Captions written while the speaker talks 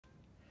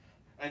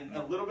And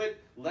a little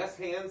bit less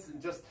hands and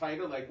just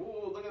tighter, like,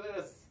 ooh, look at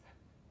this.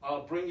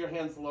 Bring your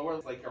hands lower,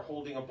 like you're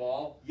holding a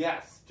ball.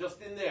 Yes,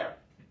 just in there.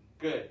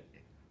 Good,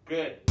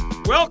 good.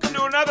 Welcome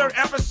to another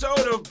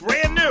episode of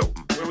Brand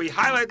New, where we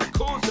highlight the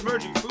coolest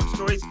emerging food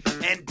stories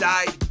and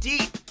dive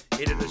deep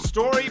into the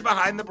story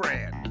behind the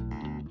brand.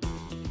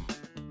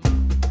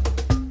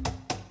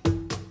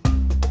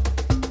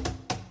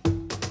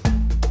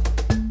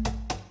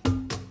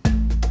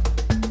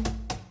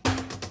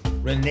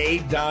 Renee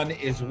Dunn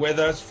is with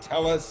us.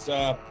 Tell us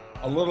a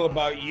little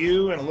about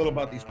you and a little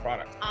about these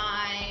products.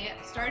 I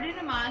started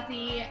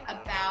Amazi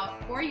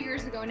about 4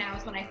 years ago now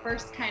is when I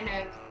first kind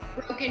of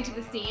broke into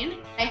the scene.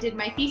 I did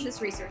my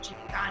thesis research in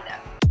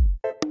Uganda.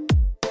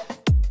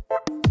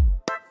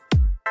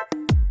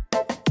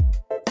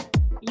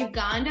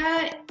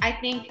 Uganda, I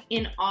think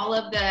in all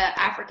of the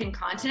African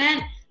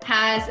continent,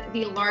 has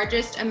the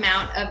largest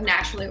amount of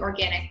naturally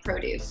organic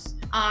produce.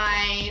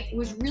 I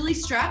was really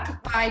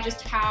struck by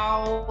just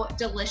how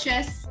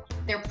delicious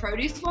their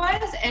produce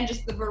was and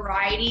just the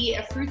variety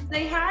of fruits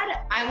they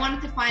had. I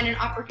wanted to find an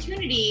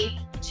opportunity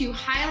to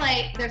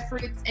highlight the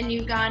fruits in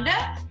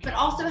Uganda, but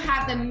also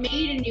have them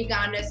made in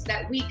Uganda so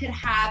that we could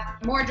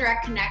have more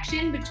direct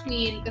connection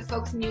between the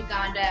folks in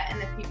Uganda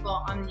and the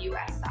people on the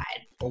US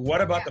side. But what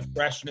about the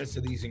freshness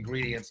of these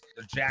ingredients?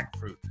 The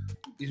jackfruit.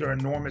 These are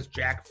enormous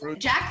jackfruit.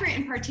 Jackfruit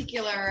in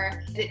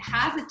particular, it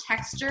has a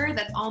texture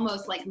that's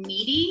almost like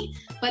meaty,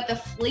 but the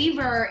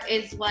flavor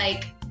is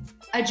like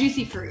a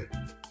juicy fruit.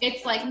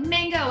 It's like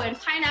mango and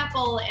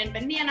pineapple and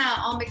banana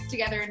all mixed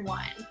together in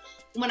one.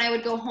 When I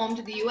would go home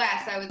to the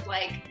US, I was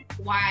like,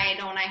 why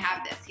don't I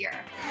have this here?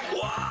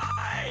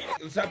 Why?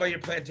 Let's talk about your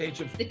plantain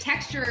chips. The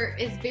texture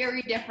is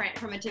very different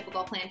from a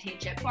typical plantain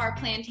chip. Our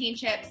plantain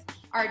chips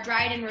are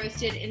dried and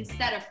roasted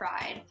instead of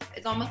fried.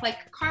 It's almost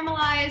like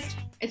caramelized.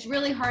 It's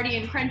really hearty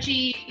and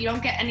crunchy. You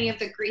don't get any of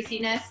the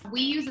greasiness.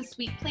 We use a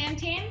sweet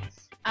plantain.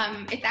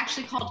 It's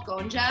actually called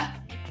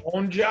gonja.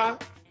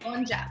 Gonja?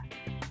 Gonja.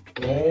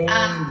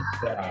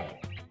 Gonja.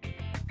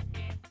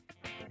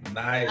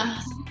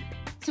 Nice.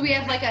 So we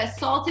have like a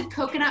salted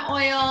coconut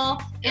oil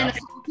and a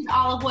salted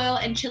olive oil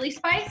and chili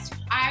spice.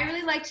 I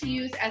really like to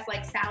use as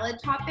like salad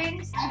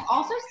toppings. I've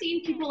also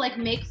seen people like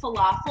make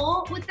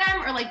falafel with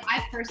them, or like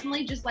I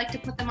personally just like to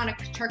put them on a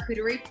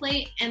charcuterie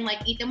plate and like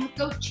eat them with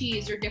goat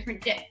cheese or different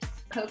dips.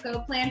 Cocoa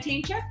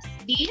plantain chips.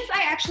 These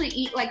I actually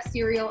eat like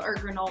cereal or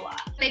granola.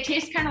 They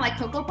taste kind of like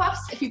Cocoa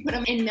Puffs if you put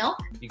them in milk.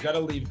 You gotta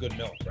leave good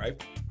milk, right?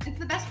 It's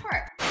the best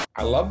part.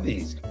 I love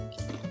these.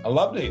 I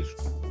love these.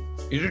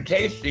 These are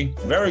tasty.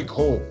 Very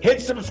cool.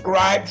 Hit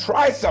subscribe.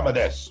 Try some of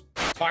this.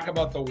 Talk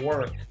about the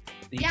work,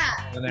 the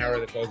culinary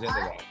that goes into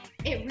that.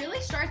 It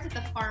really starts at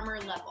the farmer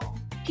level.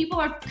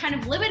 People are kind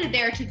of limited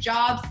there to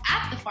jobs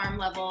at the farm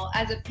level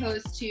as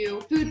opposed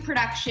to food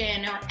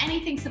production or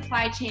anything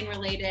supply chain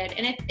related.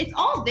 And it's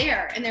all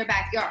there in their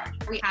backyard.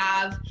 We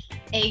have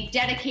a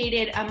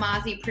dedicated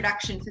Amazi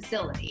production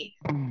facility.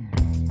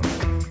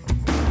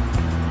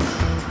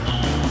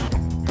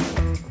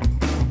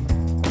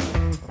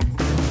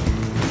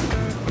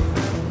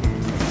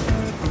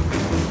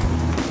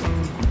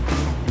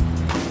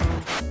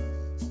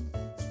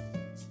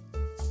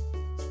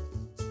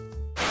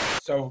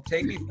 So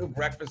take me through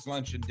breakfast,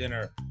 lunch, and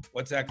dinner.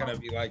 What's that going to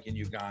be like in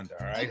Uganda,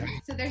 all right?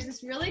 So there's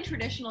this really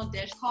traditional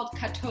dish called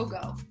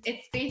katogo.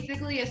 It's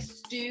basically a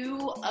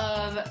stew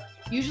of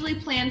usually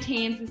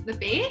plantains is the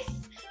base.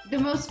 The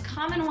most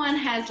common one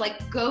has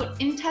like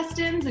goat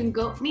intestines and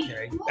goat meat.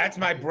 Okay. That's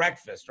my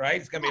breakfast, right?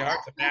 It's going to be hard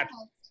to match.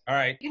 All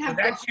right. So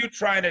that's you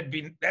trying to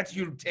be, that's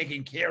you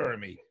taking care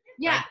of me.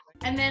 Yeah. Right?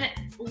 And then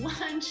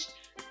lunch,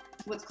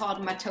 what's called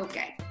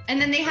matoke.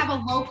 And then they have a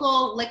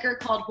local liquor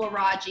called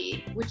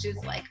boraji, which is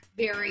like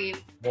very...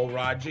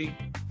 Boraji?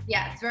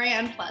 Yeah, it's very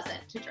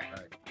unpleasant to drink.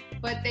 Right.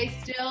 But they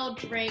still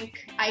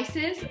drink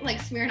ices, like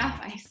Smirnoff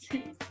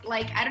ices.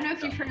 Like, I don't know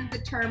if you've heard of the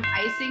term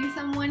icing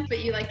someone, but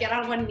you like get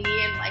on one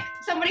knee and like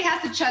somebody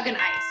has to chug an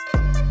ice.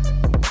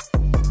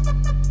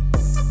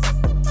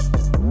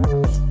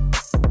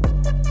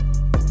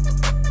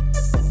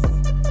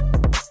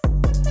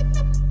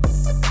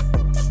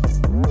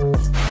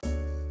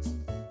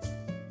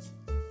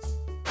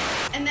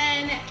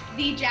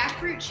 The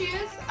jackfruit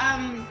chews,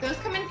 those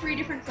come in 3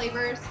 different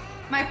flavors.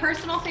 My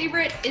personal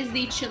favorite is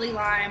the chili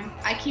lime.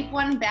 I keep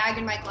one bag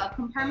in my glove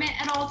compartment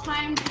at all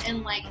times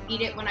and like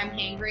eat it when I'm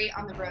hangry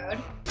on the road.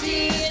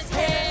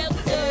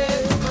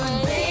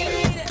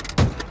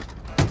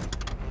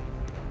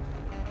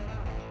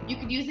 You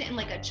could use it in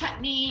like a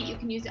chutney, you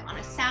can use it on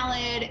a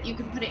salad, you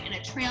can put it in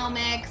a trail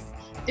mix.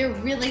 They're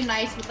really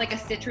nice with like a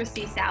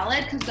citrusy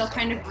salad because they'll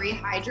kind of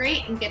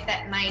rehydrate and get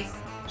that nice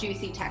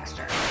juicy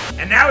texture.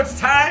 And now it's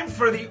time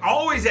for the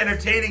always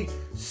entertaining,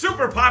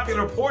 super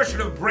popular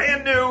portion of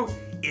Brand New.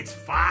 It's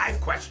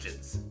 5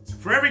 questions.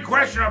 For every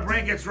question our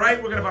brand gets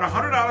right, we're gonna put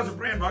 $100 of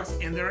brand bucks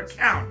in their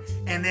account.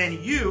 And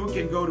then you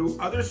can go to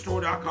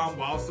otherstore.com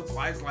while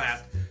supplies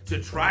last to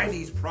try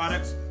these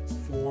products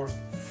for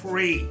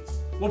free.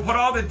 We'll put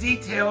all the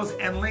details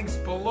and links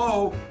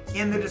below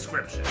in the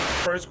description.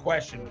 First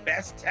question,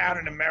 best town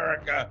in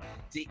America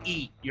to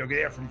eat. You're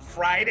there from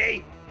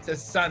Friday to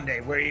Sunday.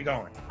 Where are you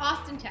going?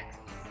 Austin, Texas.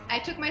 I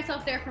took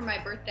myself there for my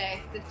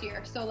birthday this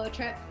year, solo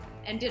trip,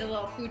 and did a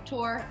little food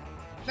tour.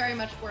 Very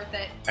much worth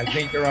it. I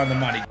think you're on the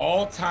money.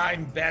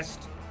 All-time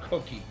best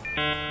cookie.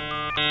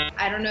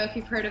 I don't know if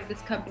you've heard of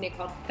this company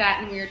called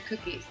Fat and Weird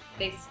Cookies.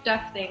 They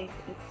stuff things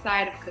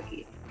inside of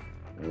cookies.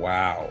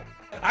 Wow.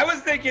 I was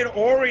thinking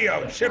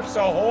Oreo, Chips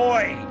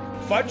Ahoy,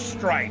 Fudge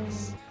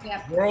Stripes.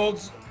 Yep.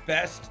 World's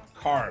best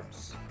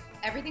carbs.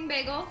 Everything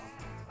bagels.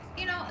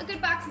 You know, a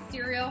good box of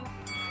cereal.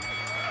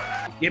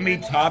 Give me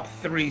top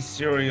 3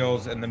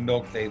 cereals and the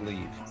milk they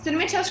leave.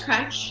 Cinnamon Toast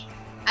Crunch.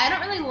 I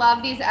don't really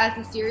love these as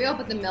a cereal,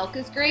 but the milk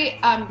is great.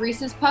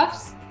 Reese's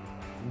Puffs.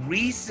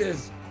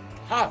 Reese's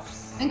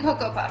Puffs. And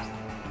Cocoa Puffs.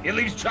 It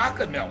leaves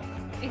chocolate milk.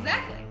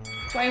 Exactly.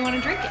 That's why you want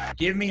to drink it.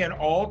 Give me an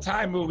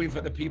all-time movie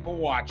for the people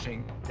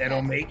watching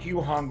that'll make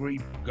you hungry.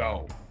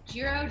 Go.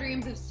 Jiro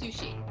Dreams of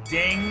Sushi.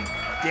 Ding,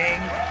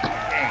 ding,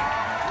 ding.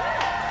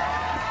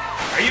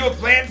 Are you a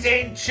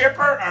plantain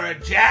chipper or a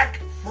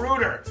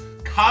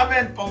jackfruiter?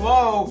 Comment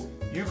below.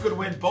 You could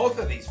win both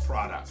of these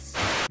products.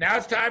 Now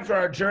it's time for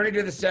our journey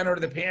to the center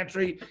of the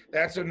pantry.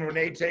 That's when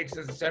Renee takes us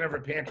to the center of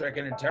her pantry. I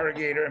can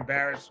interrogate her,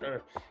 embarrass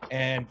her,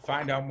 and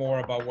find out more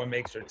about what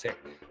makes her tick.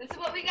 This is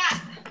what we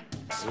got.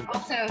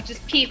 Also,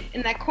 just peep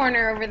in that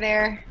corner over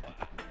there.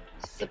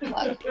 Just a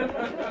plug.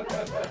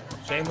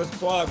 Shameless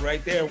plug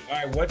right there. All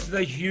right, what's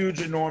the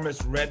huge,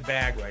 enormous red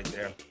bag right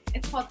there?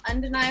 It's called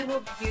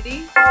Undeniable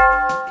Beauty.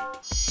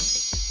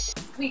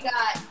 We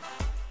got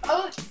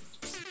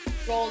oats,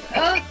 rolled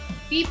oats,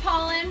 bee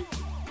pollen.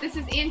 This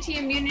is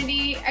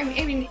anti-immunity. I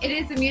mean, it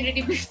is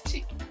immunity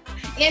boosting.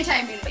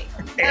 Anti-immunity.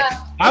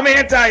 I'm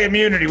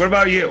anti-immunity. What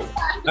about you?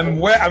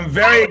 I'm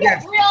very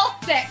against. Real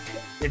sick.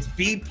 It's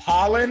bee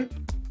pollen.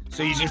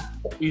 So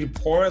you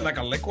pour it like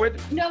a liquid?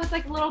 No, it's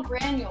like little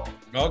granules.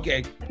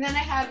 Okay. And then I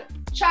have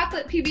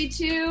chocolate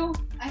PB2.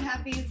 I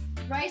have these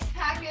rice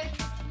packets,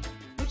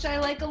 which I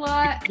like a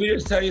lot. Let me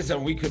just tell you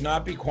something. We could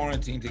not be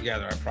quarantined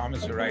together. I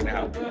promise you right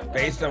now.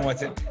 Based on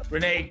what's in.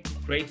 Renee,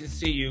 great to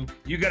see you.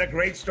 You got a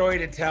great story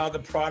to tell. The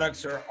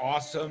products are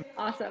awesome.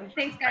 Awesome.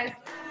 Thanks, guys.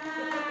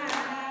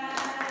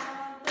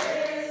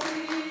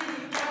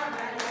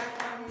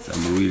 So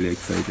I'm really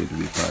excited to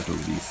be part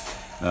of this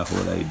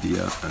whole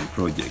idea and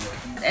project.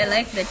 I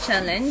like the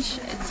challenge.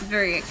 It's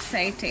very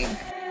exciting.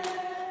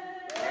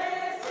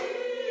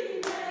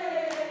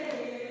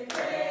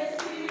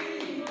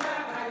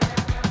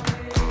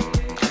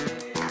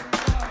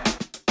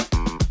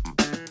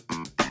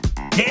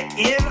 Get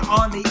in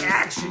on the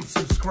action,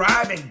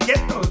 subscribe, and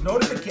get those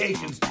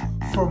notifications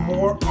for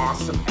more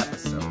awesome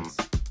episodes.